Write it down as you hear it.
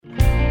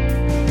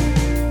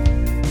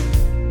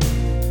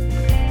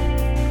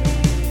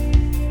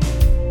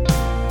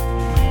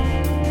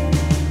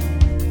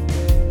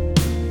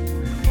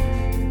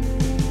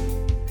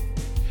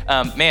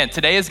Man,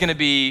 today is gonna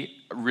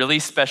be a really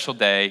special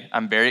day.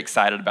 I'm very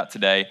excited about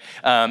today.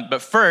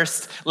 But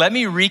first, let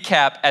me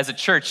recap as a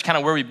church kind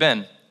of where we've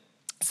been.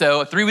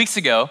 So 3 weeks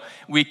ago,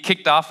 we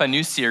kicked off a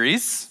new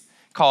series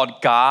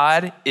called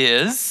God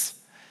Is.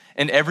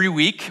 And every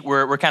week,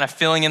 we're kind of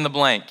filling in the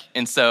blank.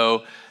 And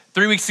so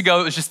 3 weeks ago,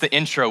 it was just the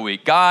intro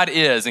week. God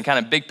is, and kind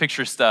of big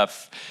picture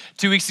stuff.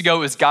 2 weeks ago,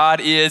 it was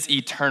God is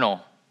eternal.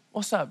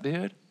 What's up,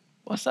 dude?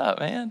 What's up,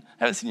 man?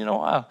 Haven't seen you in a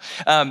while.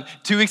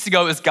 2 weeks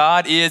ago, it was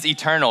God is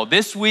eternal.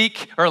 This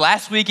week, or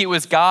last week, it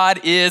was God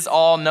is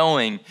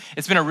all-knowing.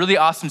 It's been a really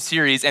awesome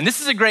series, and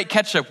this is a great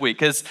catch-up week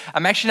because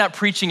I'm actually not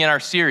preaching in our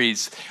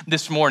series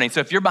this morning.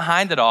 So if you're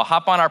behind it all,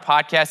 hop on our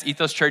podcast,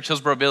 Ethos Church,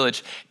 Hillsboro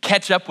Village,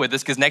 catch up with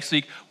us because next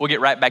week, we'll get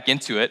right back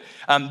into it.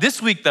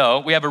 This week, though,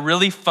 we have a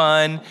really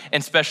fun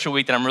and special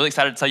week that I'm really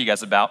excited to tell you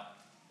guys about.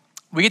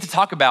 We get to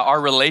talk about our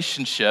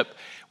relationship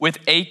with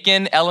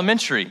Aiken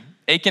Elementary.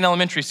 Aiken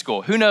Elementary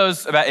School. Who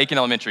knows about Aiken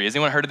Elementary? Has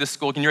anyone heard of this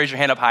school? Can you raise your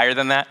hand up higher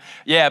than that?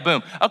 Yeah,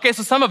 boom. Okay,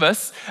 so some of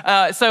us.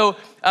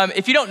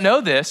 If you don't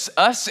know this,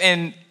 us,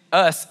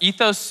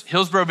 Ethos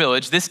Hillsboro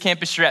Village, this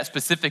campus you're at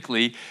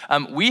specifically,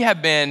 we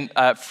have been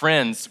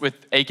friends with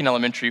Aiken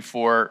Elementary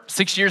for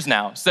 6 years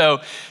now.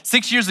 So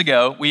 6 years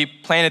ago, we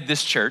planted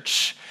this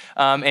church,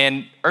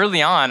 and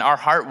early on, our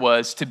heart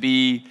was to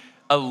be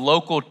a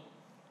local,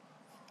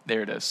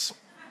 there it is.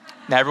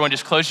 Now, everyone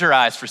just close your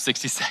eyes for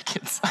 60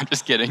 seconds. I'm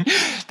just kidding.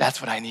 That's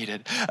what I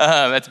needed.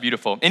 That's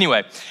beautiful.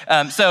 Anyway,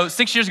 so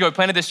 6 years ago, we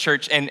planted this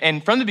church,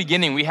 and from the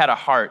beginning, we had a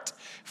heart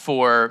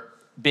for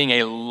being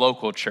a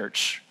local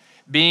church,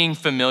 being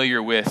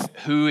familiar with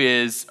who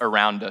is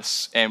around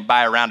us. And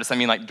by around us, I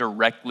mean like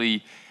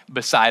directly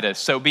beside us.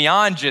 So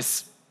beyond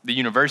just the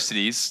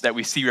universities that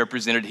we see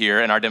represented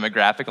here in our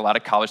demographic, a lot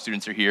of college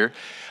students are here.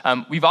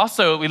 We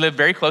live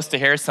very close to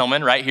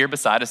Harris-Hillman, right here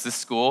beside us, this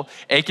school.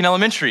 Aiken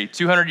Elementary,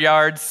 200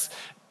 yards,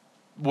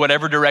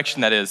 whatever direction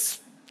that is.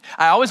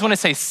 I always want to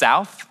say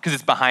south because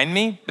it's behind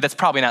me, but that's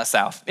probably not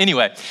south.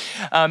 Anyway,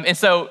 and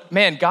so,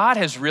 man, God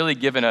has really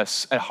given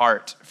us a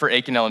heart for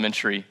Aiken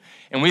Elementary,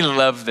 and we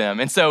love them.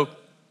 And so,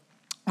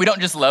 we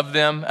don't just love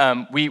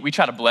them, we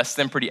try to bless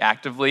them pretty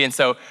actively. And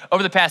so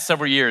over the past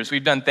several years,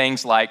 we've done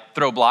things like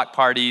throw block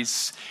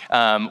parties,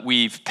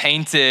 we've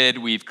painted,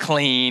 we've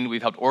cleaned,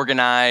 we've helped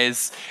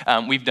organize,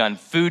 we've done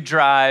food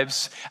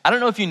drives. I don't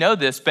know if you know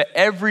this, but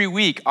every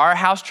week our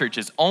house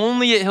churches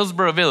only at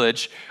Hillsboro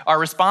Village are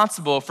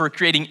responsible for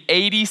creating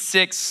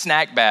 86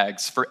 snack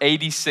bags for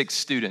 86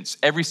 students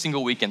every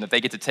single weekend that they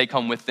get to take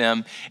home with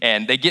them.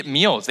 And they get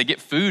meals, they get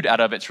food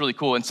out of it. It's really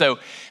cool. And so,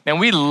 man,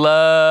 we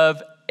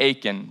love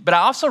Aiken. But I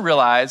also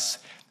realize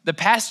the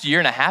past year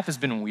and a half has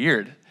been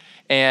weird.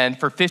 And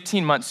for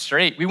 15 months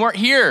straight, we weren't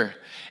here.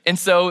 And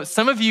so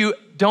some of you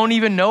don't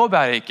even know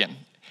about Aiken.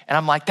 And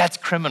I'm like, that's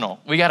criminal.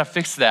 We got to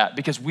fix that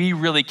because we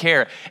really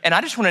care. And I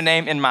just want to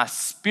name in my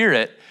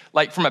spirit,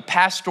 like from a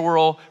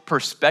pastoral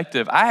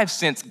perspective, I have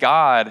sensed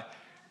God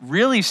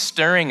really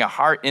stirring a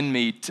heart in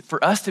me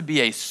for us to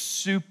be a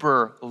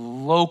super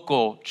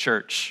local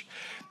church.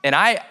 And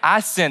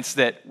I sense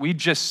that we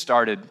just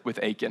started with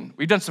Aiken.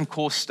 We've done some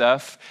cool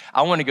stuff.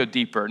 I want to go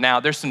deeper. Now,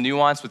 there's some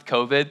nuance with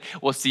COVID.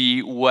 We'll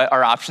see what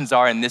our options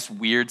are in this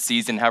weird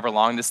season, however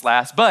long this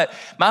lasts. But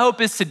my hope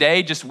is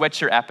today, just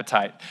whet your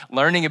appetite,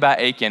 learning about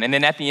Aiken. And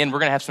then at the end, we're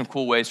going to have some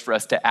cool ways for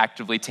us to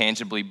actively,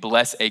 tangibly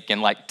bless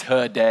Aiken like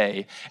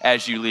today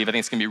as you leave. I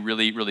think it's going to be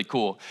really, really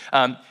cool.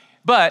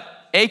 But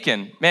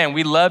Aiken, man,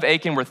 we love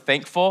Aiken. We're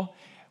thankful.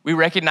 We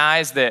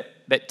recognize that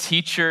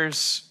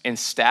teachers and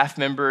staff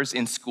members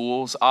in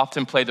schools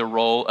often play the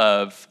role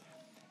of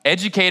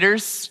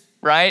educators,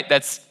 right?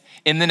 That's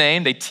in the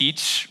name, they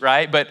teach,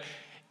 right? But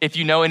if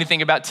you know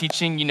anything about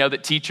teaching, you know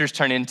that teachers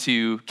turn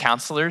into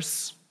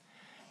counselors,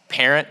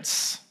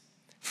 parents,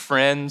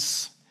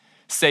 friends,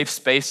 safe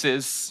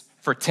spaces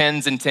for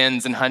tens and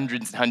tens and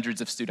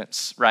hundreds of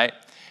students, right?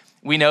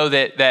 We know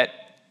that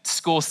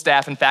school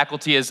staff and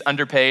faculty is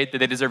underpaid, that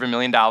they deserve $1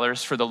 million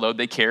for the load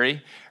they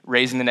carry,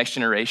 raising the next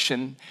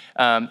generation.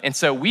 And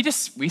so we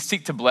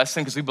seek to bless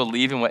them because we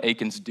believe in what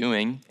Aiken's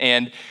doing.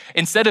 And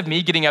instead of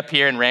me getting up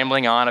here and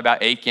rambling on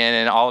about Aiken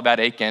and all about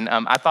Aiken,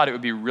 I thought it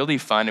would be really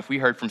fun if we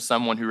heard from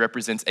someone who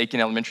represents Aiken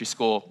Elementary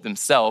School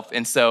themselves.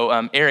 And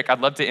so, Eric, I'd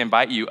love to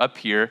invite you up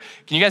here.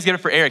 Can you guys give it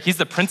for Eric? He's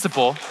the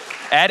principal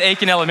at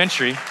Aiken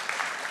Elementary.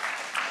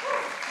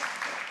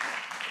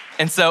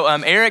 And so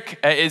Eric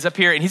is up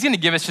here, and he's going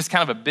to give us just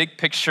kind of a big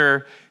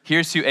picture.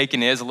 Here's who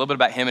Aiken is, a little bit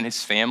about him and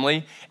his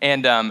family.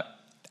 And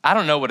I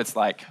don't know what it's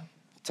like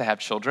to have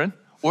children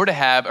or to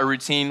have a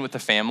routine with a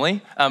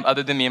family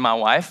other than me and my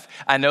wife.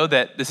 I know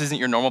that this isn't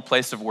your normal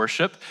place of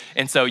worship,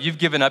 and so you've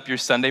given up your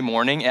Sunday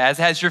morning, as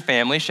has your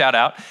family, shout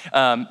out,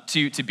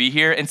 to be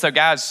here. And so,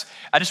 guys,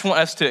 I just want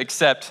us to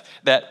accept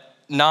that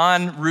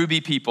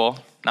non-Ruby people,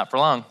 not for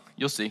long,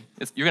 you'll see.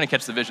 You're going to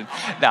catch the vision.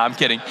 No, I'm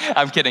kidding.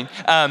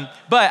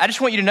 But I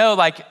just want you to know,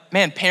 like,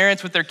 man,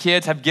 parents with their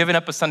kids have given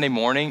up a Sunday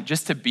morning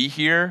just to be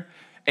here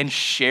and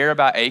share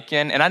about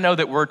Aiken. And I know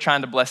that we're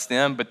trying to bless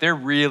them, but they're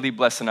really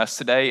blessing us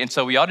today. And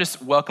so we all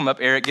just welcome up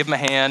Eric. Give him a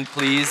hand,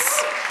 please.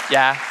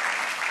 Yeah.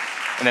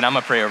 and then I'm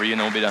gonna pray over you,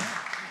 and then we'll be done.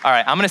 All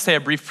right, I'm gonna say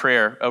a brief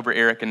prayer over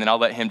Eric, and then I'll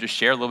let him just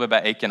share a little bit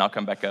about Aiken. I'll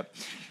come back up.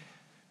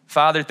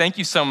 Father, thank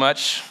you so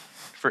much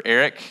for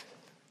Eric,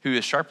 who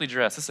is sharply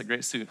dressed. This is a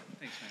great suit.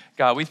 Thanks, man.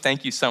 God, we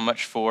thank you so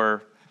much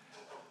for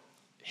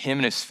him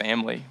and his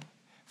family.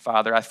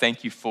 Father, I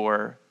thank you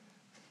for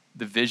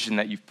the vision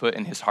that you've put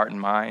in his heart and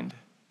mind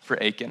for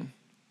Aiken.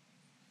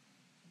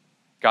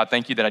 God,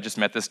 thank you that I just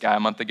met this guy a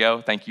month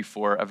ago. Thank you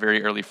for a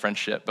very early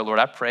friendship. But Lord,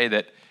 I pray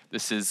that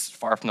this is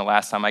far from the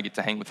last time I get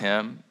to hang with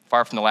him,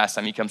 far from the last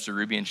time he comes to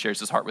Ruby and shares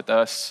his heart with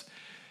us.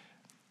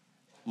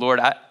 Lord,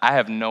 I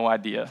have no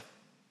idea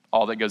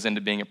all that goes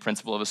into being a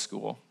principal of a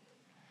school.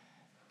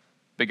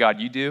 But God,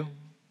 you do.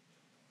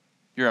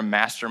 You're a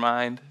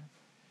mastermind.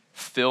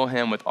 Fill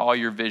him with all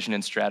your vision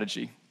and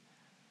strategy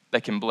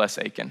that can bless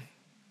Aiken.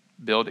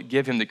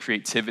 Give him the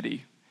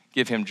creativity.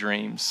 Give him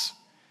dreams.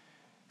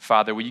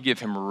 Father, will you give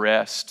him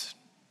rest,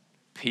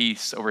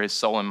 peace over his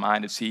soul and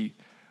mind as he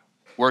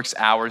works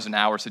hours and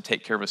hours to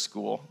take care of a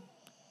school,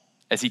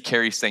 as he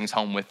carries things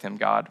home with him,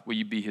 God. Will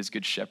you be his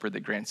good shepherd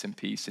that grants him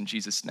peace? In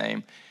Jesus'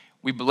 name,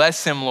 we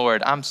bless him,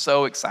 Lord. I'm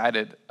so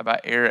excited about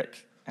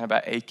Eric and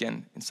about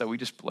Aiken, and so we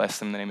just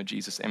bless him in the name of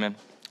Jesus. Amen.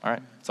 All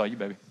right, it's all you,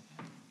 baby.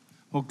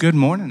 Well, good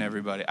morning,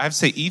 everybody. I have to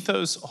say,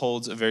 Ethos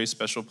holds a very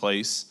special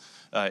place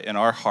in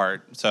our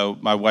heart. So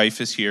my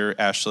wife is here,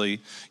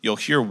 Ashley. You'll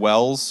hear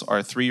Wells, our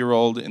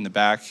 3-year-old, in the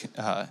back.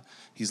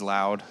 He's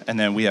loud. And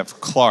then we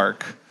have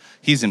Clark.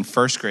 He's in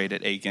first grade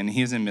at Aiken.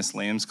 He's in Miss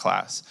Lamb's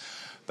class.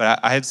 But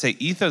I had to say,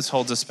 Ethos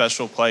holds a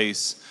special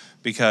place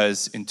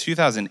because in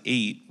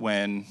 2008,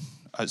 when,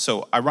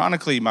 so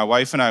ironically, my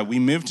wife and I, we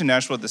moved to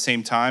Nashville at the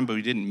same time, but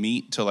we didn't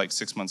meet till like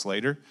 6 months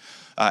later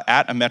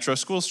at a Metro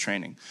Schools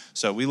training.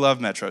 So we love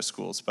Metro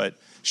Schools, but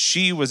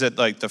she was at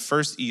like the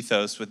first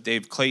Ethos with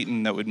Dave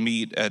Clayton that would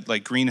meet at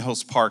like Green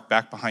Hills Park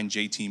back behind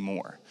JT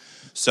Moore.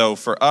 So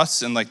for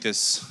us in like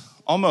this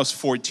almost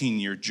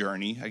 14-year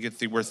journey, I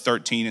think we're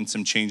 13 and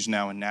some change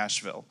now in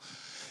Nashville,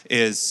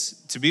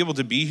 is to be able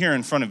to be here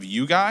in front of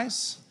you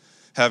guys,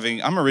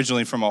 I'm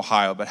originally from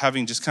Ohio, but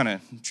having just kind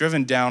of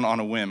driven down on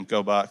a whim,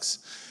 go Bucks,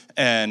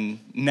 and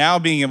now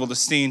being able to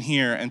stand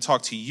here and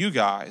talk to you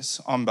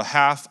guys on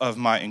behalf of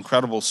my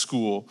incredible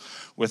school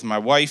with my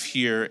wife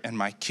here and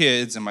my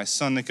kids and my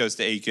son that goes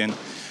to Aiken.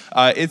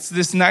 It's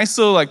this nice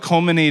little like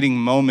culminating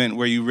moment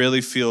where you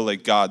really feel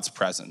like God's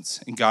presence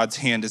and God's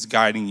hand is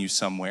guiding you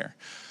somewhere.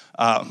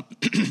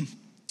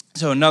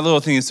 So another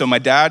little thing is, so my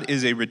dad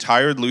is a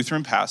retired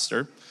Lutheran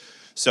pastor.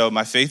 So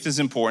my faith is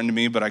important to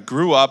me, but I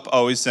grew up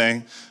always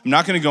saying, I'm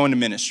not going to go into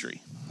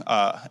ministry.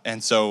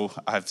 And so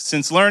I've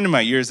since learned in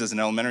my years as an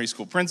elementary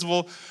school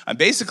principal, I'm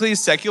basically a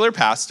secular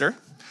pastor.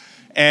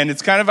 And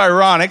it's kind of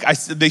ironic.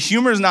 The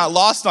humor is not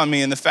lost on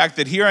me in the fact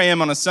that here I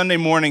am on a Sunday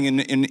morning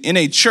in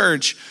a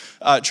church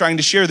trying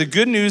to share the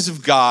good news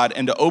of God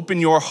and to open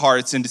your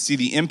hearts and to see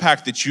the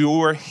impact that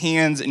your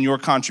hands and your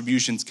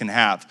contributions can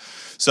have.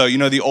 So, you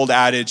know, the old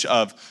adage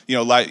of,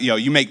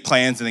 you make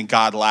plans and then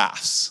God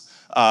laughs.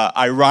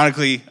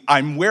 Ironically,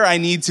 I'm where I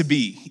need to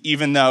be,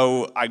 even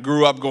though I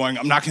grew up going,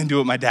 I'm not going to do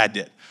what my dad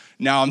did.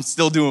 Now I'm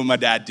still doing what my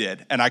dad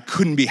did, and I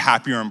couldn't be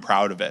happier and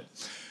proud of it.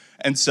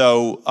 And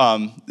so,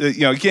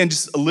 again,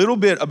 just a little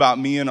bit about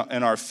me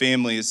and our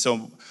family.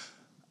 So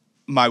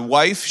my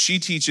wife, she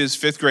teaches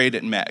 5th grade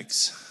at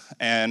Meg's,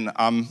 and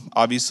I'm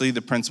obviously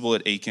the principal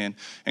at Aiken,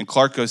 and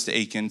Clark goes to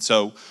Aiken.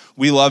 So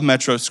we love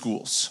Metro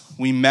Schools.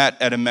 We met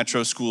at a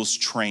Metro Schools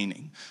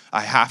training.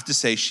 I have to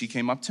say, she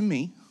came up to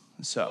me,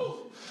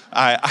 so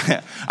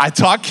I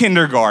taught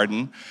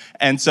kindergarten,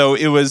 and so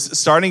it was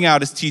starting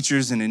out as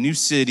teachers in a new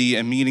city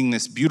and meeting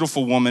this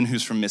beautiful woman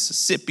who's from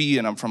Mississippi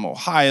and I'm from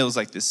Ohio. It was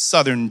like this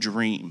southern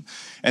dream,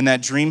 and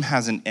that dream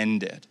hasn't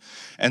ended.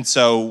 And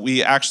so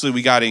we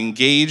got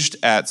engaged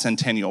at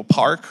Centennial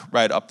Park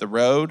right up the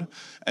road.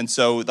 And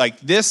so like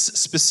this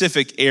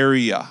specific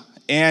area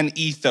and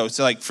Ethos,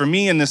 so like for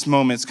me in this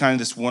moment, it's kind of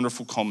this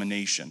wonderful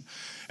culmination.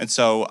 And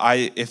so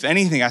if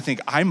anything, I think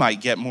I might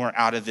get more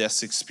out of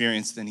this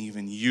experience than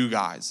even you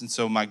guys. And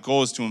so my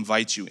goal is to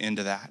invite you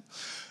into that.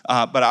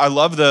 But I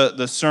love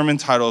the sermon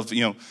title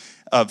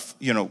of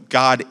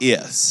God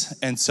is.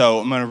 And so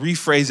I'm going to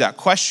rephrase that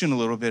question a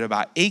little bit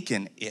about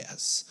Aiken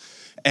is.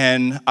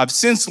 And I've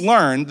since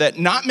learned that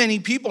not many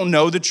people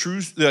know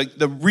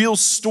the real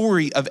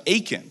story of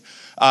Aiken.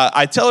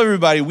 I tell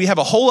everybody we have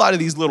a whole lot of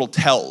these little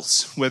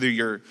tells, whether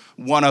you're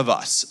one of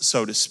us,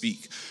 so to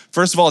speak.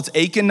 First of all, it's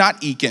Aiken,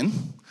 not Eakin.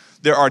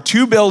 There are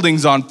 2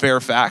 buildings on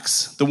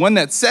Fairfax. The one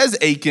that says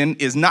Aiken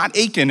is not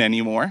Aiken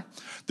anymore.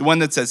 The one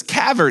that says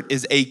Cavert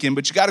is Aiken,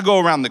 but you got to go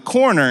around the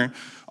corner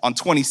on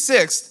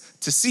 26th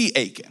to see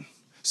Aiken.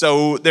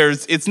 So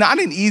it's not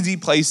an easy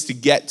place to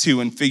get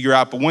to and figure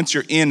out, but once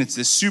you're in, it's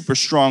this super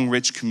strong,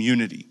 rich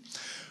community.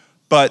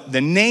 But the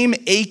name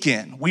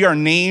Aiken, we are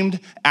named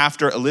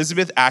after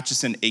Elizabeth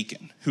Atchison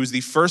Aiken, who's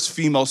the first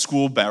female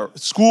school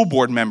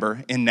board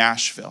member in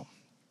Nashville.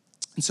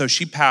 And so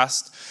she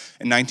passed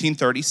in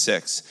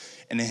 1936,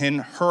 and in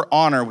her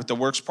honor, with the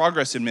Works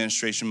Progress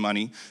Administration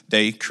money,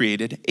 they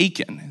created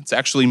Aiken. It's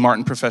actually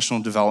Martin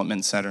Professional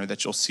Development Center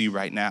that you'll see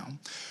right now.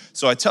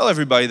 So I tell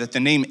everybody that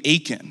the name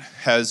Aiken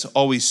has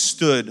always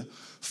stood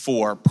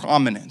for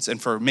prominence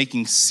and for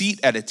making seat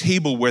at a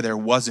table where there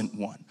wasn't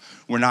one.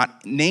 We're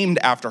not named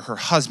after her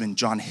husband,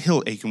 John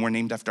Hill Aiken. We're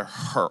named after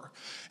her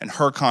and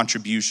her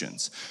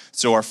contributions.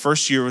 So our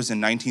first year was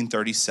in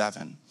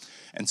 1937.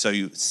 And so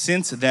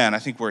since then, I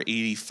think we're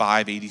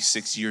 85,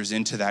 86 years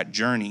into that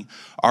journey.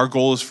 Our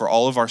goal is for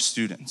all of our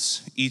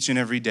students, each and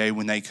every day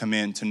when they come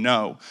in, to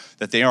know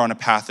that they are on a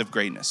path of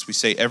greatness. We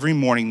say every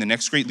morning, the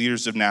next great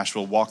leaders of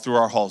Nashville walk through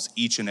our halls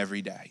each and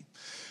every day.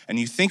 And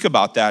you think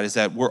about that, is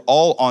that we're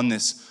all on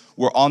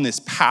this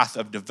path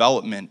of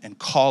development and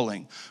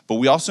calling, but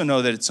we also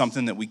know that it's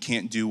something that we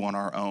can't do on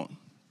our own.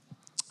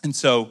 And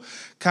so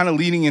kind of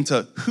leading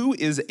into who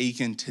is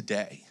Aiken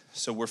today.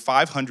 So we're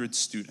 500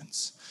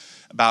 students.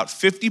 About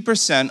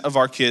 50% of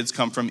our kids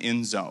come from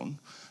in zone.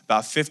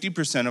 About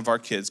 50% of our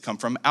kids come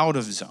from out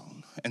of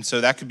zone. And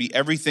so that could be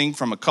everything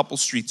from a couple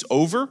streets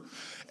over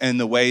and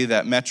the way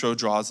that Metro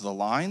draws the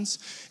lines.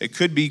 It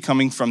could be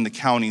coming from the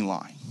county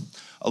line.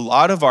 A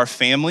lot of our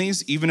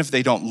families, even if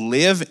they don't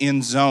live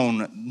in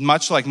zone,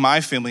 much like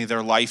my family,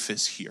 their life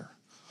is here.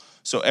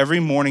 So every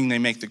morning they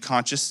make the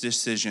conscious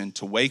decision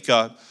to wake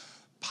up,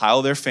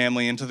 pile their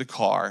family into the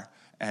car,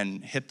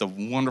 and hit the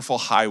wonderful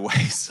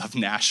highways of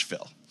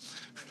Nashville.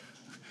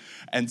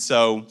 And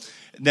so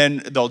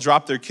then they'll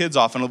drop their kids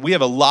off. And we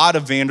have a lot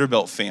of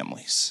Vanderbilt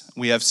families.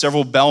 We have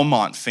several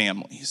Belmont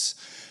families.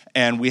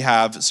 And we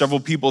have several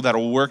people that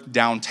will work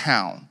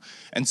downtown.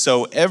 And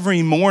so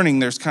every morning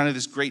there's kind of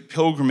this great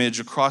pilgrimage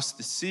across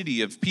the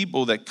city of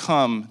people that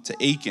come to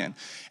Aiken.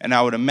 And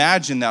I would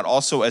imagine that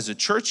also as a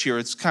church here,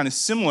 it's kind of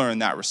similar in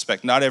that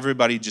respect. Not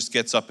everybody just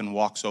gets up and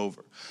walks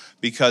over.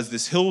 Because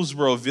this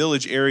Hillsboro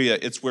Village area,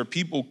 it's where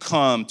people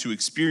come to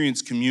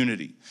experience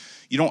community.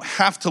 You don't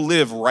have to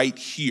live right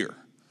here,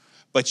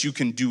 but you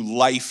can do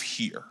life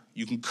here.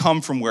 You can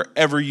come from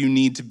wherever you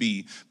need to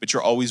be, but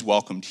you're always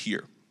welcomed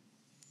here.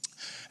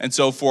 And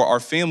so for our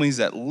families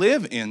that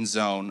live in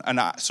zone,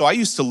 so I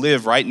used to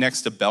live right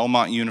next to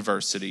Belmont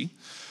University.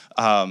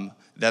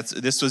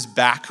 This was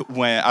back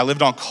when I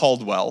lived on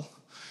Caldwell,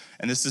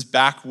 and this is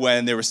back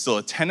when there was still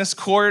a tennis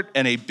court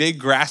and a big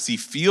grassy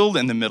field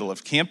in the middle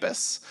of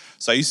campus.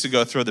 So I used to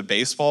go throw the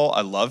baseball.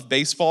 I love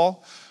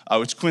baseball.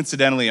 Which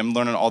coincidentally, I'm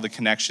learning all the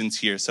connections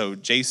here. So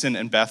Jason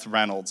and Beth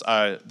Reynolds,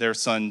 their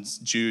sons,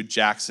 Jude,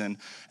 Jackson,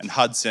 and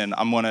Hudson,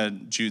 I'm one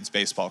of Jude's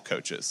baseball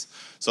coaches.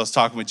 So I was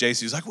talking with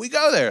Jason, he was like, we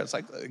go there. It's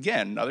like,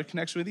 again, another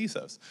connection with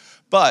ethos.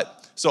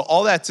 But, so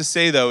all that to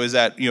say though, is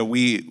that,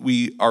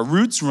 our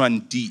roots run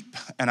deep,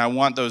 and I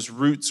want those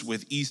roots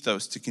with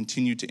ethos to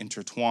continue to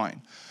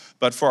intertwine.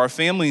 But for our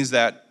families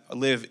that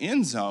live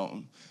in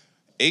zone,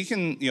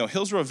 Aiken,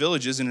 Hillsboro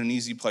Village isn't an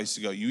easy place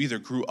to go. You either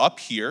grew up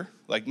here,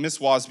 like Miss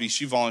Wasby,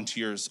 she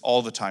volunteers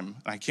all the time,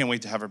 and I can't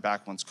wait to have her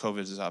back once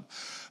COVID is up.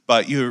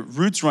 But your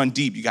roots run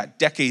deep. You got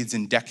decades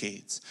and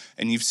decades,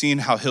 and you've seen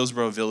how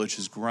Hillsboro Village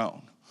has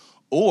grown.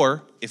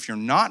 Or if you're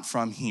not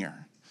from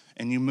here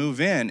and you move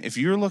in, if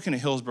you're looking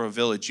at Hillsboro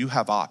Village, you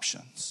have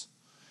options.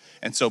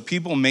 And so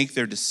people make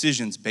their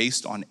decisions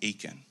based on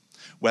Aiken,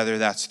 whether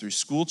that's through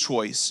school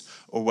choice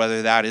or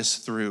whether that is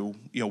through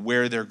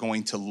where they're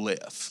going to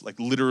live, like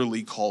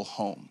literally call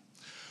home.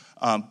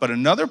 But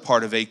another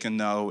part of Aiken,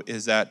 though,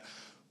 is that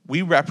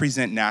we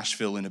represent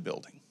Nashville in a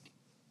building.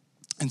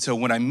 And so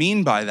what I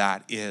mean by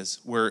that is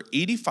we're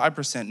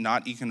 85%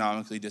 not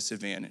economically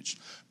disadvantaged,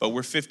 but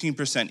we're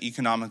 15%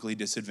 economically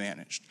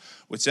disadvantaged,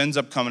 which ends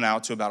up coming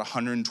out to about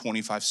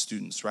 125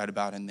 students right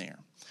about in there.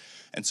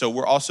 And so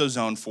we're also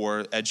zoned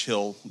for Edge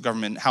Hill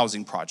government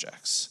housing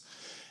projects.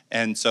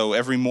 And so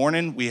every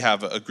morning we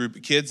have a group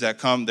of kids that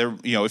come there.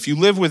 If you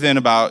live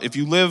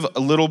a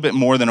little bit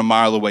more than a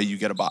mile away, you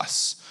get a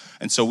bus.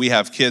 And so we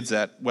have kids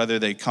that, whether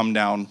they come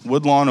down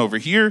Woodlawn over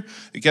here,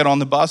 they get on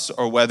the bus,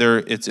 or whether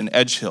it's in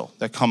Edge Hill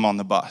that come on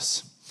the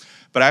bus.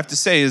 But I have to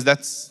say is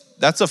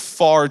that's a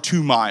far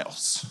 2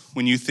 miles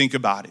when you think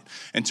about it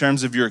in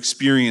terms of your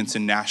experience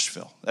in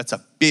Nashville. That's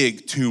a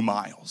big 2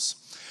 miles.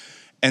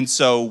 And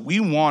so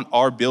we want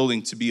our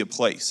building to be a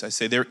place. I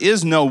say there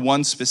is no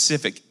one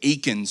specific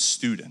Aiken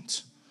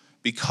student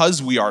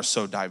because we are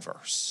so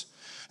diverse.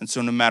 And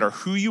so no matter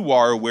who you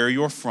are or where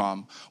you're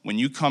from, when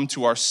you come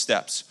to our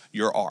steps,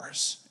 you're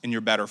ours and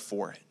you're better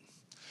for it.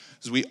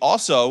 Because we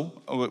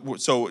also,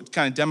 so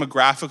kind of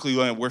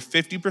demographically, we're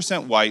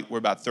 50% white, we're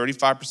about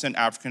 35%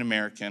 African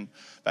American,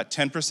 about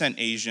 10%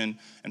 Asian,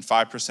 and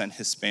 5%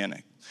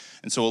 Hispanic.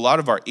 And so a lot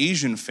of our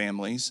Asian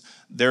families,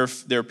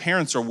 their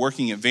parents are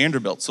working at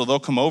Vanderbilt, so they'll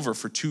come over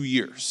for 2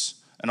 years.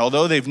 And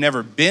although they've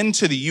never been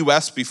to the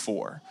U.S.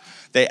 before,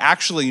 they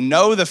actually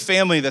know the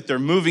family that they're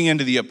moving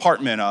into the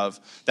apartment of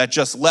that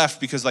just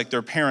left because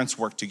their parents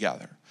work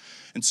together.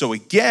 And so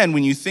again,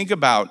 when you think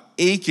about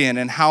Aiken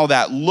and how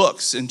that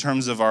looks in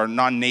terms of our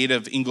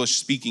non-native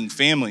English-speaking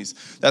families,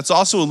 that's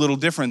also a little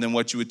different than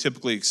what you would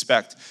typically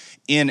expect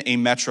in a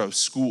metro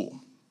school.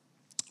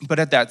 But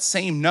at that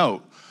same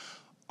note,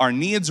 our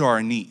needs are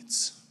our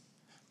needs.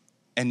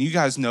 And you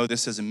guys know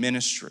this as a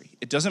ministry.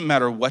 It doesn't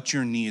matter what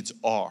your needs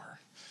are.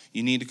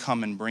 You need to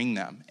come and bring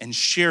them and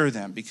share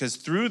them, because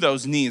through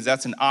those needs,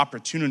 that's an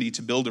opportunity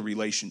to build a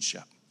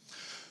relationship.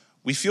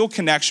 We feel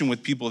connection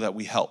with people that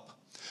we help,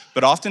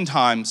 but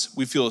oftentimes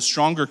we feel a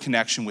stronger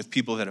connection with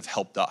people that have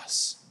helped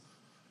us.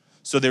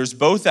 So there's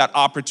both that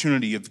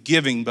opportunity of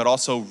giving, but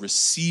also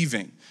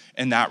receiving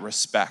in that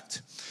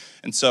respect.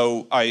 And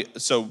so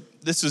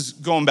this is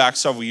going back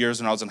several years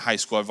when I was in high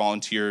school. I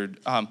volunteered.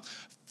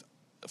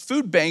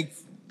 Food Bank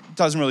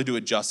doesn't really do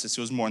it justice.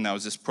 It was more than that. It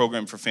was this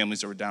program for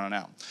families that were down and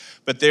out.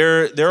 But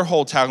their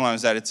whole tagline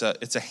is that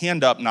it's a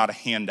hand up, not a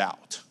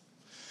handout.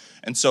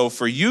 And so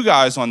for you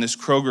guys on this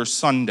Kroger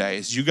Sunday,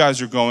 as you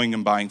guys are going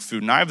and buying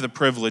food, and I have the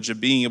privilege of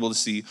being able to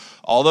see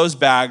all those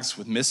bags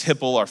with Miss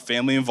Hipple, our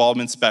family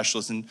involvement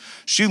specialist, and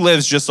she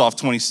lives just off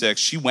 26.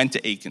 She went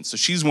to Aiken, so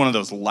she's one of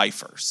those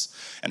lifers.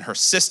 And her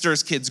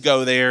sister's kids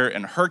go there,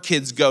 and her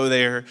kids go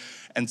there.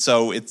 And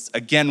so it's,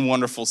 again,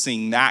 wonderful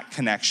seeing that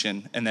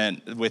connection and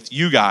then with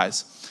you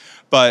guys.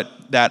 But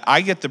that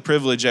I get the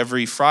privilege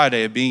every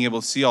Friday of being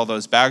able to see all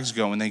those bags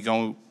go, and they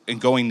go and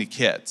going to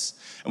kids.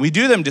 And we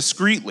do them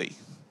discreetly.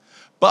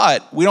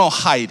 But we don't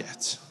hide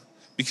it,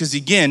 because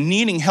again,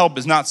 needing help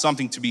is not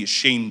something to be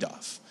ashamed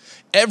of.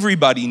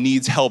 Everybody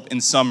needs help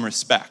in some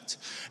respect.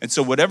 And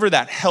so whatever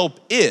that help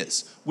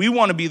is, we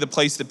want to be the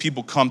place that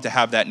people come to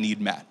have that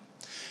need met.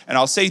 And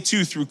I'll say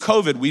too, through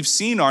COVID, we've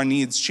seen our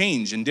needs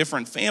change, and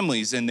different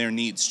families and their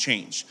needs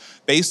change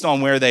based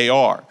on where they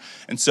are.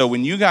 And so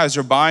when you guys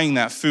are buying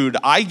that food,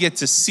 I get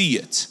to see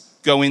it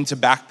go into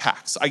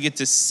backpacks. I get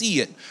to see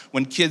it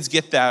when kids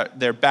get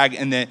their bag.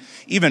 And then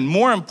even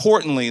more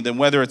importantly than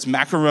whether it's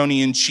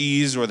macaroni and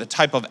cheese or the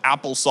type of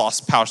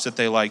applesauce pouch that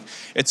they like,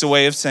 it's a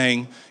way of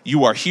saying,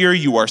 you are here,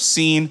 you are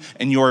seen,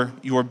 and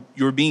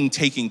you're being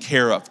taken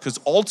care of. Because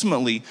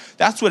ultimately,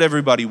 that's what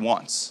everybody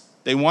wants.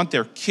 They want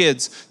their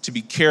kids to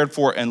be cared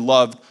for and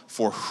loved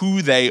for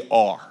who they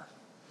are.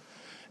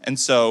 And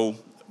so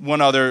one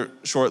other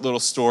short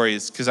little story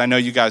is, because I know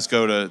you guys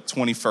go to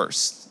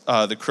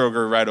 21st, the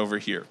Kroger right over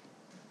here.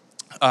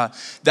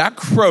 That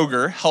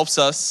Kroger helps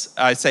us,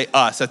 I say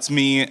us, that's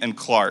me and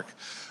Clark,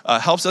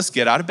 helps us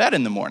get out of bed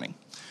in the morning.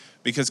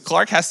 Because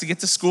Clark has to get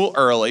to school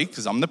early,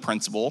 because I'm the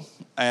principal,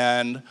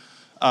 and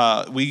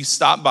we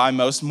stop by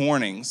most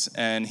mornings,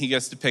 and he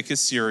gets to pick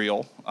his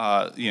cereal.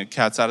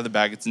 Cat's out of the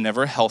bag, it's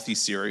never a healthy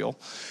cereal.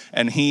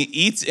 And he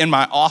eats in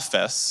my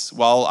office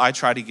while I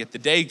try to get the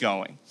day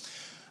going.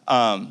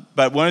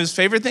 But one of his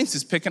favorite things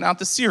is picking out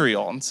the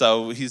cereal, and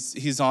so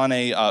he's on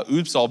a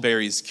Oops All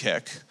Berries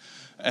kick.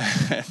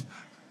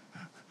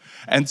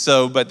 And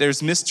so, but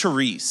there's Miss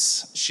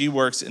Therese. She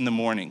works in the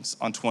mornings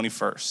on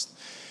 21st.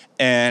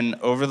 And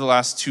over the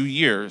last 2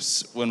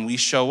 years, when we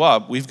show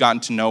up, we've gotten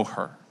to know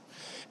her.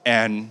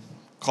 And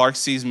Clark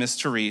sees Miss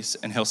Therese,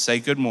 and he'll say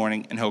good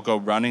morning, and he'll go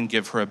run and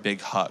give her a big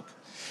hug.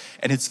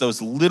 And it's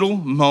those little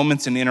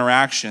moments and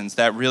interactions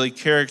that really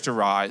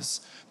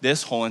characterize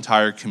this whole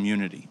entire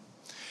community.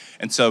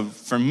 And so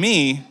for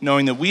me,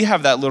 knowing that we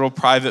have that little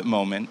private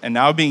moment, and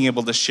now being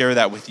able to share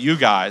that with you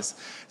guys,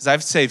 is I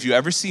have to say, if you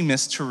ever see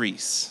Miss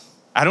Therese,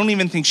 I don't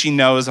even think she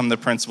knows I'm the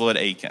principal at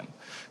Aiken,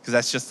 because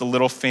that's just a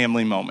little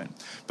family moment.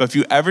 But if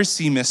you ever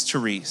see Miss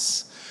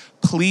Therese,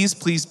 please,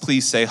 please,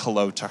 please say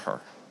hello to her.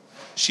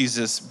 She's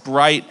this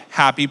bright,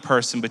 happy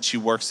person, but she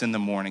works in the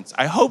mornings.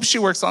 I hope she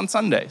works on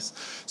Sundays.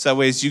 So that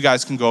way, as you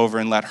guys can go over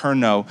and let her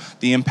know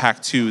the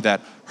impact too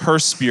that her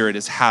spirit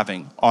is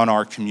having on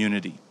our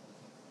community.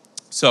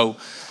 So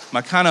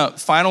my kind of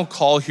final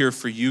call here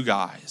for you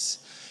guys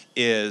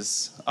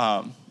is,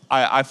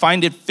 I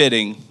find it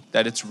fitting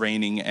that it's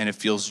raining and it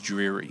feels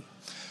dreary,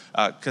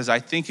 because I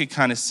think it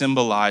kind of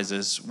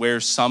symbolizes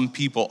where some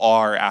people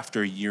are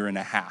after a year and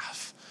a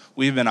half.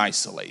 We've been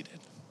isolated.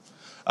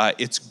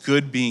 It's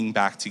good being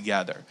back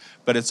together,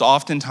 but it's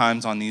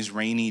oftentimes on these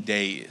rainy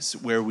days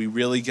where we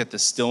really get the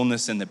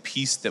stillness and the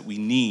peace that we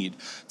need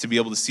to be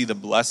able to see the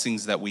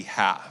blessings that we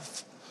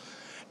have.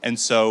 And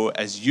so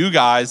as you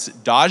guys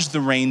dodge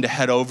the rain to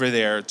head over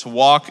there to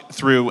walk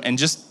through and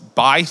just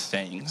buy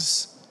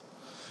things,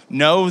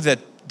 know that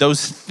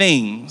those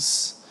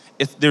things,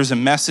 there's a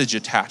message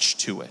attached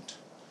to it.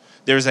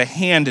 There's a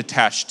hand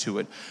attached to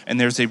it, and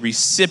there's a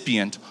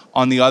recipient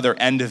on the other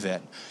end of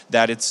it,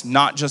 that it's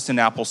not just an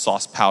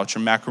applesauce pouch or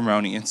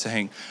macaroni, and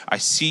saying, I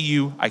see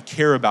you, I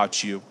care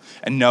about you,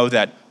 and know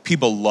that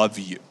people love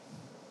you.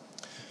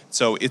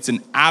 So it's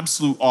an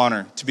absolute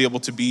honor to be able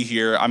to be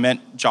here. I met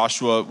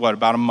Joshua,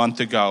 about a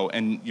month ago,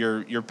 and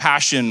your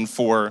passion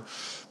for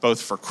both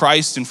for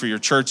Christ and for your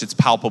church, it's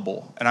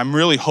palpable. And I'm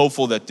really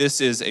hopeful that this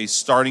is a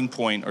starting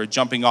point or a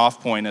jumping off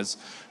point as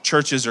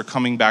churches are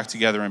coming back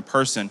together in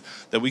person,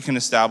 that we can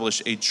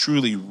establish a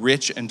truly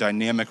rich and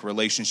dynamic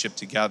relationship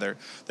together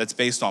that's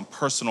based on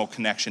personal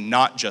connection,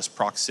 not just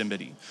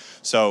proximity.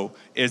 So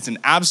it's an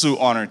absolute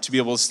honor to be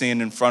able to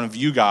stand in front of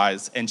you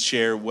guys and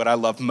share what I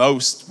love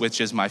most, which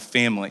is my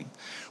family.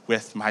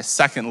 with my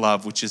second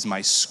love, which is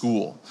my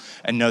school,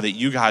 and know that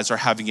you guys are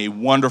having a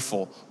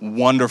wonderful,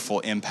 wonderful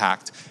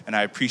impact. And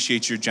I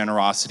appreciate your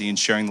generosity in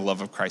sharing the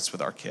love of Christ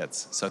with our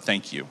kids. So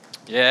thank you.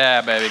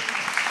 Yeah, baby.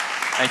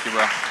 Thank you,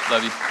 bro.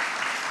 Love you.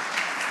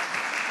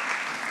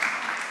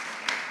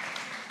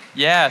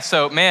 Yeah,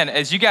 so man,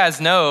 as you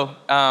guys know,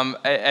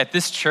 at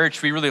this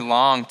church, we really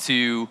long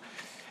to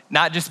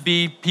not just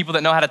be people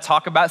that know how to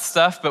talk about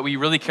stuff, but we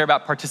really care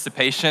about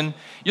participation.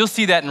 You'll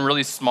see that in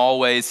really small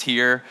ways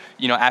here.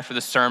 You know, after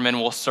the sermon,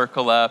 we'll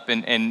circle up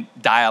and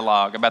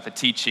dialogue about the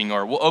teaching,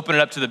 or we'll open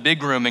it up to the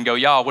big room and go,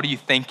 y'all, what are you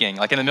thinking?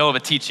 Like in the middle of a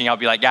teaching, I'll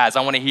be like, guys,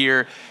 I want to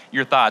hear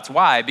your thoughts.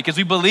 Why? Because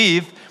we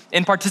believe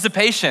in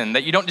participation,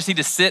 that you don't just need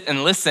to sit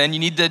and listen, you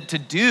need to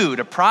do,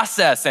 to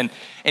process, and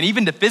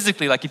even to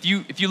physically. Like if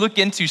you look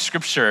into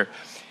scripture,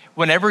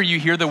 whenever you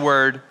hear the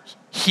word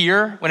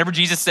hear, whenever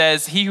Jesus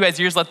says, he who has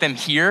ears, let them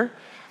hear,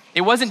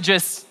 it wasn't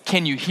just,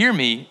 can you hear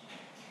me?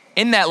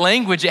 In that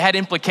language, it had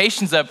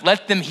implications of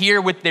let them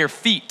hear with their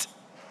feet.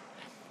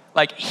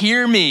 Like,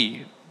 hear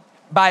me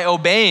by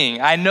obeying.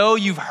 I know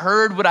you've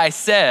heard what I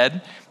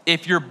said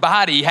if your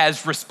body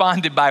has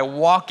responded by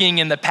walking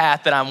in the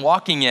path that I'm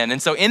walking in. And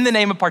so in the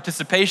name of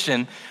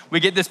participation, we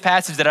get this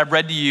passage that I've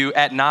read to you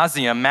ad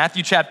nauseum,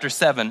 Matthew chapter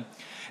 7.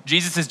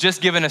 Jesus has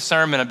just given a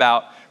sermon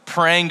about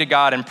praying to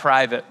God in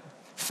private,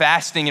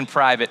 fasting in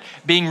private,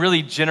 being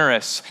really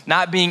generous,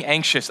 not being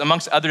anxious,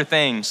 amongst other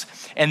things.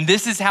 And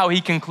this is how he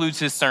concludes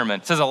his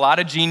sermon. It says a lot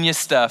of genius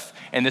stuff,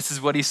 and this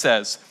is what he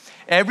says.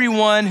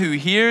 Everyone who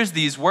hears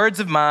these words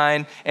of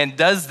mine and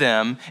does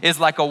them is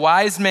like a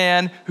wise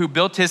man who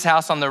built his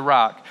house on the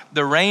rock.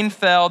 The rain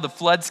fell, the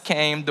floods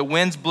came, the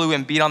winds blew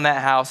and beat on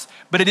that house,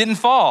 but it didn't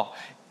fall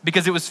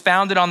because it was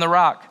founded on the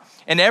rock.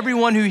 And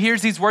everyone who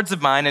hears these words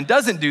of mine and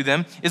doesn't do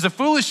them is a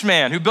foolish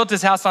man who built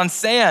his house on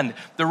sand.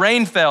 The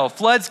rain fell,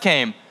 floods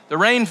came, the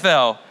rain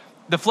fell.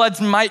 The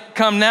floods might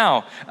come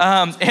now.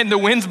 And the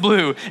winds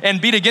blew and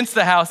beat against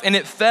the house, and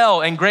it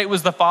fell, and great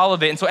was the fall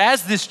of it. And so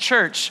as this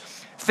church,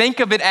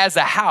 think of it as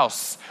a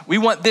house. We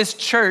want this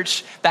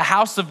church, the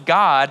house of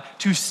God,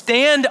 to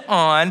stand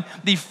on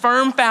the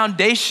firm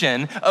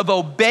foundation of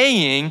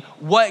obeying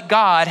what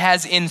God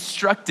has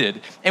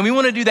instructed. And we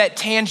want to do that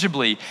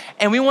tangibly.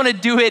 And we want to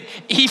do it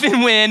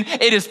even when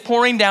it is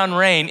pouring down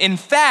rain. In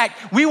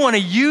fact, we want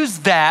to use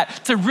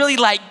that to really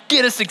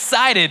get us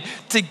excited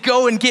to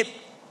go and get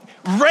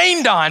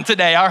rained on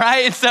today, all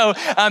right? And so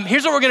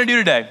here's what we're going to do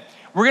today.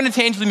 We're going to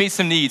tangibly meet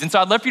some needs. And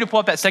so I'd love for you to pull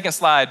up that second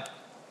slide.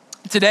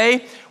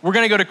 Today, we're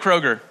going to go to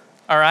Kroger.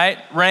 All right,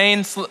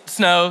 rain,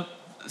 snow,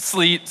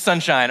 sleet,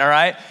 sunshine, all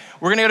right?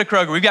 We're gonna go to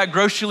Kroger. We've got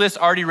grocery lists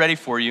already ready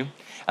for you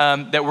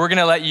that we're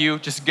gonna let you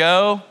just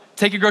go,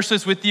 take your grocery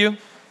list with you,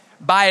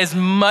 buy as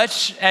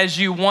much as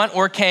you want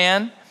or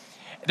can.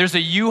 There's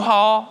a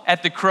U-Haul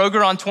at the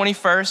Kroger on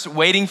 21st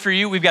waiting for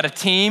you. We've got a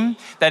team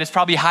that is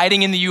probably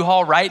hiding in the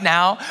U-Haul right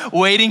now,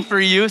 waiting for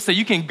you. So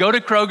you can go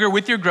to Kroger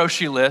with your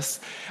grocery list,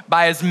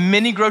 buy as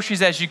many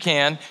groceries as you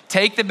can,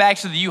 take the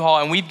bags to the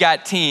U-Haul, and we've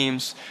got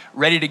teams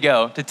ready to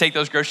go to take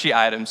those grocery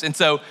items. And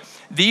so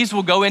these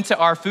will go into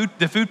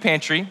the food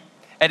pantry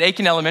at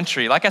Aiken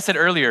Elementary. Like I said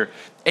earlier,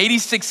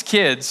 86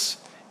 kids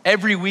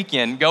every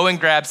weekend go and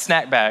grab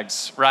snack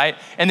bags, right?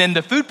 And then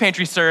the food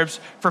pantry serves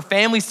for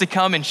families to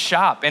come and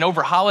shop. And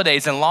over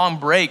holidays and long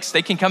breaks,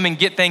 they can come and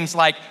get things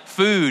like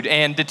food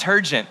and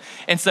detergent.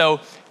 And so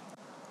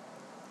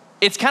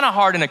it's kind of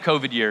hard in a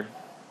COVID year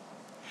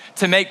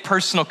to make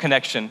personal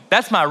connection.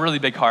 That's my really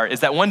big heart, is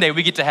that one day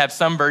we get to have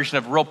some version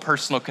of real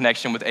personal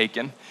connection with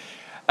Aiken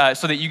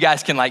so that you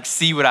guys can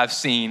see what I've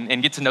seen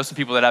and get to know some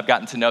people that I've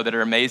gotten to know that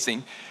are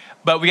amazing.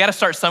 But we got to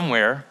start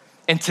somewhere.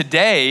 And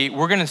today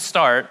we're going to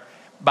start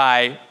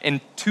by,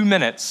 in 2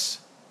 minutes,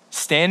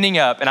 standing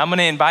up, and I'm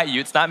gonna invite you,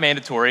 it's not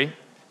mandatory,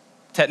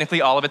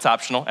 technically all of it's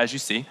optional, as you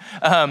see,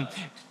 but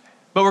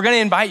we're gonna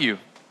invite you,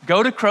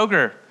 go to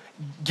Kroger,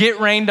 get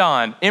rained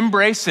on,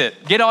 embrace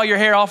it, get all your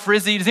hair all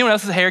frizzy. Does anyone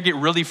else's hair get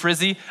really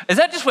frizzy? Is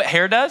that just what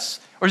hair does,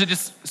 or is it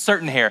just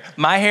certain hair?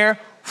 My hair,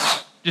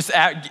 just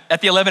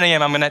at the 11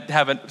 a.m., I'm gonna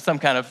have some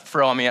kind of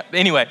fro on me.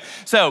 Anyway,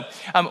 so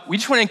we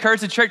just wanna encourage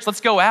the church, let's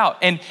go out.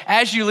 And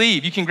as you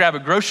leave, you can grab a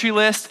grocery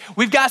list.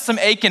 We've got some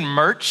Aiken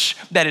merch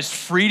that is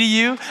free to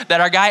you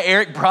that our guy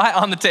Eric brought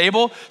on the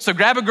table. So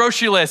grab a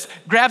grocery list,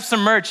 grab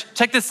some merch.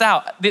 Check this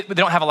out, they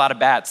don't have a lot of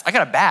bats. I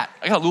got a bat,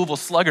 I got a Louisville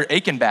Slugger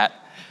Aiken bat.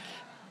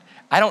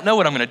 I don't know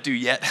what I'm gonna do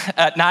yet.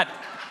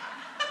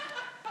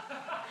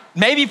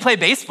 Maybe play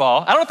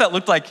baseball. I don't know if that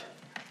looked like,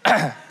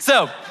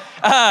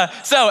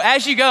 So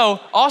as you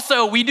go,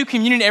 also we do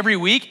communion every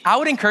week. I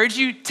would encourage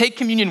you, take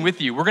communion with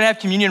you. We're gonna have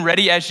communion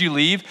ready as you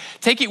leave.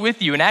 Take it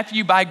with you. And after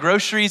you buy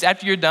groceries,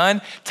 after you're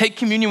done, take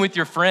communion with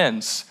your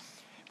friends.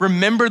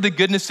 Remember the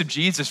goodness of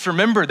Jesus.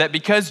 Remember that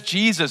because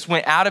Jesus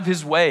went out of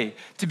his way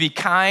to be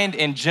kind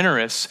and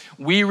generous,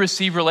 we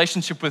receive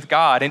relationship with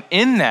God. And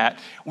in that,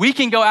 we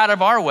can go out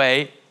of our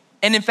way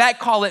and in fact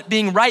call it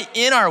being right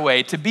in our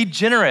way to be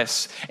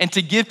generous and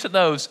to give to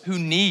those who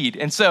need.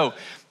 And so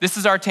this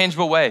is our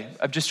tangible way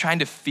of just trying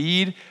to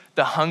feed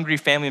the hungry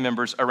family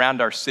members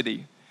around our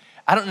city.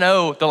 I don't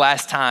know the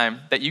last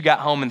time that you got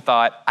home and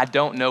thought, I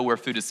don't know where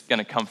food is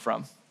gonna come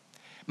from.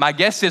 My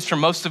guess is for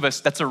most of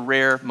us, that's a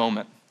rare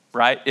moment,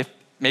 right? If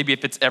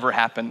it's ever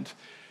happened.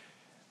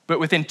 But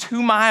within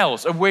 2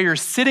 miles of where you're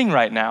sitting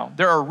right now,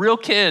 there are real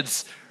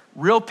kids,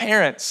 real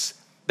parents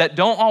that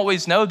don't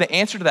always know the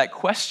answer to that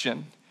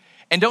question.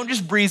 And don't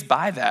just breeze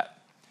by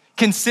that.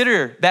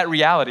 Consider that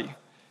reality.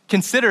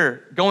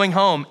 Consider going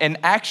home and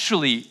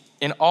actually,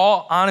 in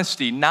all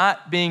honesty,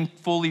 not being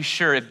fully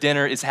sure if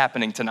dinner is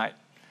happening tonight,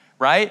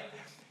 right?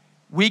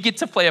 We get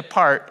to play a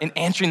part in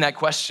answering that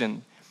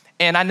question.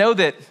 And I know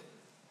that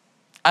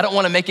I don't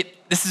want to make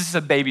it, this is just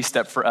a baby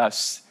step for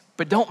us,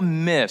 but don't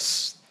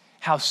miss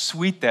how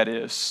sweet that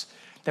is,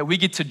 that we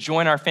get to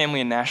join our family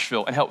in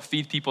Nashville and help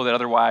feed people that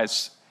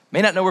otherwise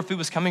may not know where food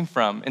was coming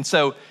from. And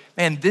so,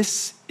 man,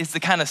 this is the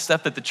kind of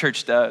stuff that the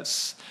church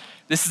does.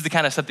 This is the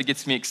kind of stuff that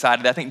gets me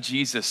excited. I think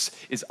Jesus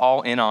is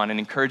all in on and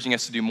encouraging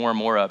us to do more and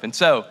more of. And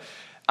so,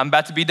 I'm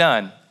about to be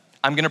done.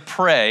 I'm gonna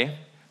pray.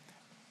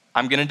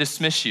 I'm gonna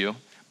dismiss you.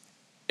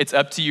 It's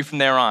up to you from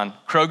there on.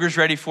 Kroger's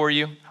ready for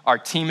you. Our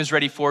team is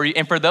ready for you.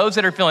 And for those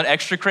that are feeling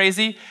extra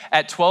crazy,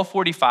 at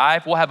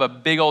 12:45, we'll have a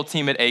big old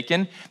team at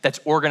Aiken that's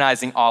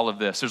organizing all of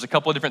this. There's a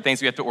couple of different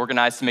things we have to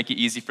organize to make it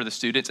easy for the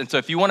students. And so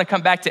if you wanna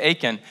come back to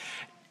Aiken,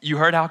 you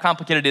heard how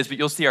complicated it is, but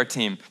you'll see our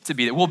team to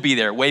be there. We'll be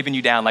there waving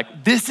you down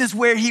like, this is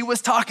where he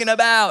was talking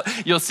about.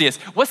 You'll see us.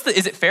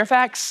 Is it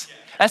Fairfax?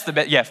 Yeah. That's the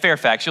best, yeah,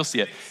 Fairfax, you'll see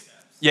it.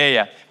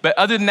 Yeah. But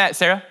other than that,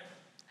 Sarah?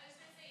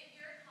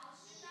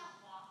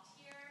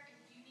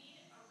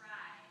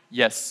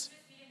 Yes.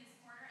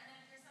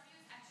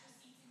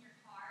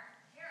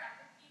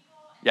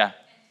 Yeah.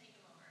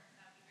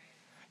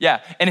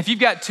 Yeah, and if you've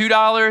got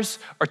 $2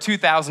 or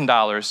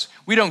 $2,000,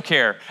 we don't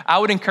care. I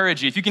would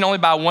encourage you, if you can only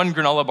buy one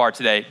granola bar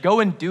today,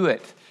 go and do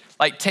it.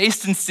 Like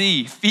taste and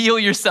see, feel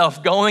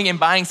yourself going and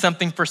buying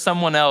something for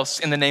someone else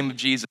in the name of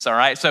Jesus, all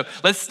right? So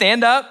let's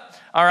stand up,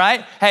 all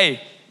right?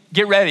 Hey,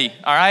 get ready,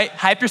 all right?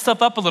 Hype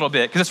yourself up a little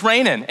bit because it's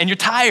raining and you're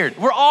tired.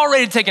 We're all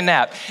ready to take a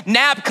nap.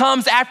 Nap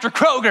comes after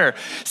Kroger.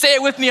 Say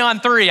it with me on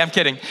 3. I'm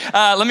kidding.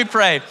 Let me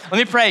pray.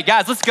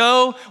 Guys, let's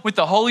go with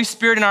the Holy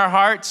Spirit in our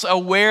hearts,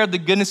 aware of the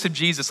goodness of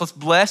Jesus. Let's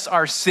bless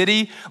our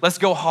city. Let's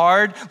go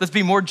hard. Let's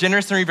be more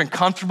generous than we're even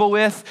comfortable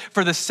with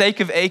for the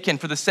sake of Aiken,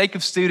 for the sake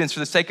of students,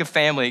 for the sake of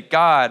family.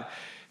 God,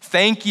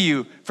 thank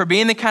you for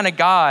being the kind of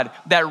God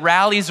that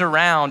rallies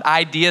around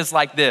ideas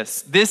like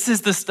this. This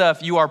is the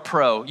stuff you are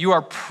pro. You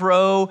are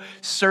pro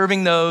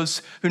serving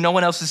those who no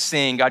one else is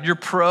seeing, God. You're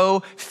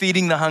pro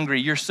feeding the hungry.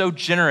 You're so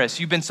generous.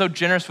 You've been so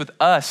generous with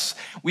us.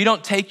 We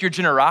don't take your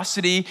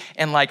generosity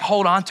and like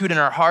hold on to it in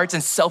our hearts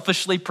and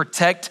selfishly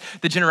protect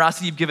the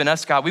generosity you've given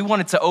us, God. We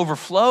want it to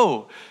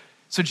overflow.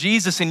 So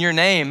Jesus, in your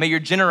name, may your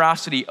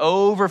generosity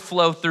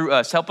overflow through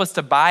us. Help us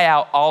to buy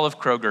out all of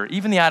Kroger,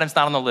 even the items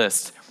not on the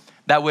list.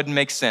 That wouldn't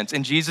make sense.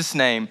 In Jesus'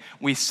 name,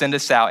 we send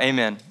us out.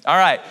 Amen. All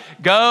right,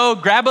 go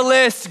grab a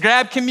list,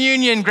 grab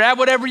communion, grab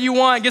whatever you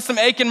want, get some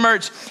Aiken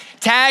merch.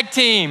 Tag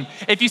team.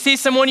 If you see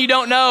someone you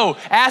don't know,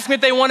 ask them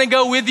if they want to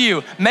go with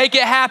you. Make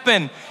it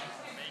happen.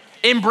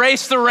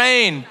 Embrace the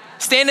rain.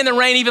 Stand in the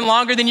rain even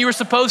longer than you were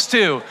supposed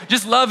to.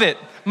 Just love it.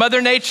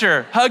 Mother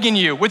Nature hugging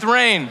you with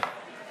rain.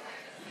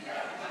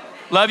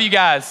 Love you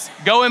guys.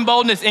 Go in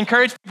boldness.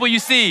 Encourage people you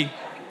see.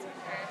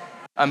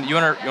 You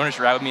want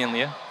to ride with me and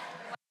Leah?